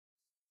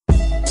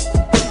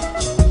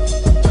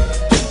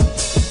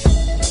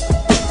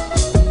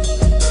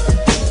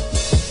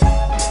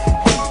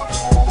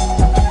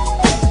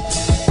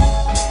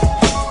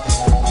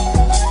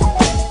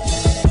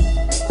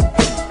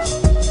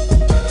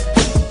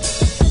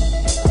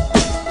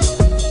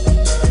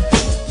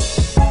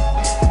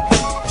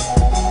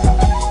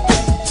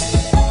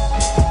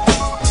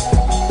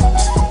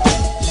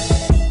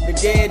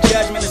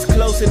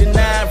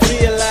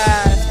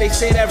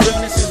say that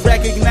realness is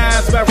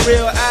recognized by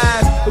real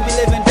eyes. But we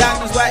live in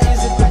darkness, why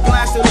is it the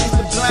blind still leads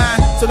the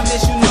blind? So the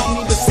miss you know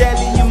me, but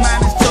sadly your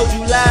mind has told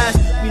you lies.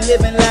 We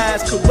live in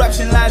lies,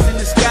 corruption lies in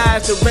the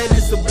skies. The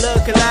redness of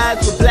blood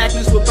collides with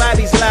blackness where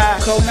bodies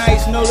lie. Cold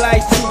nights, no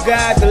lights, true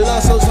God, the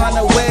lost souls on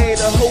the way.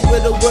 The hope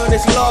of the world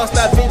is lost,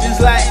 our visions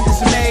lie in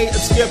dismay.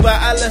 Obscured by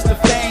our lust of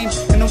fame,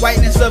 and the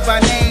whiteness of our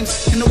names,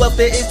 and the wealth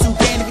there is to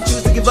gain if we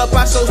choose to give up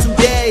our souls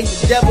today.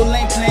 The devil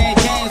ain't playing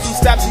games, who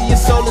stops till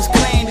your soul is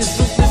claimed. It's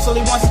ruthless, all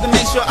he wants is to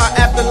make sure our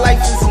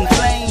afterlife is in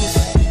flames.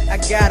 I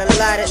got a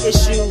lot of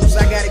issues,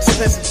 I got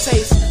expensive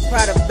taste.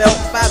 Prada belt,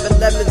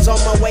 511's on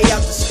my way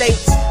out the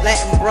States.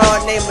 Latin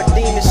broad named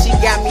Medina, she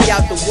got me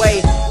out the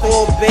way.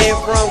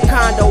 4-bedroom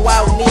condo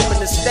out Neiman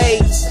the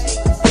States.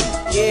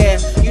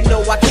 Yeah, you know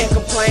I can't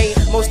complain.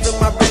 Most of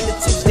my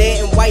relatives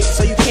dead and white,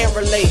 so you can't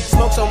relate.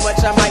 Smoke so much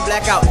I might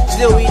black out.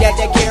 Still eat at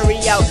that carry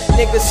out.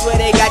 Niggas swear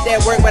they got that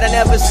work, but I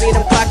never seen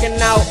them clocking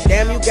out.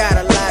 Damn, you got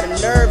a lot of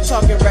nerve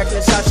talking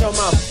reckless out your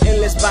mouth.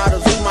 Endless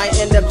bottles, we might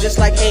end up just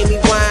like Amy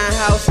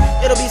Winehouse.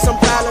 It'll be some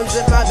problems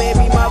if my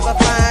baby mother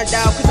find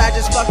out, cause I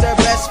just fucked her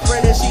best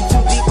friend and she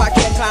too deep, I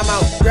can't climb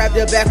out. Grab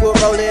the back, we'll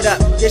roll it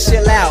up. This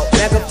shit loud,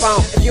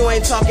 megaphone. If you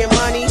ain't talking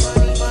money,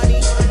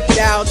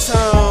 dial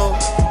tone.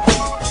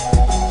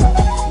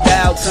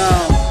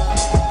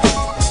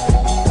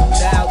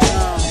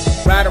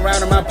 Ride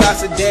around in my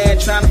box of Dan,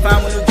 trying to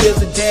find one who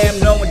gives a damn.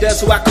 No one does,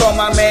 so I call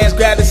my mans.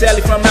 Grab this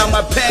alley from out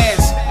my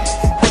pants.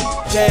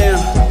 Damn,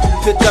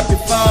 pick up your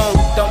phone.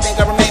 Don't think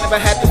I remain if I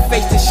had to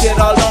face this shit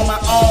all on my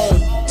own.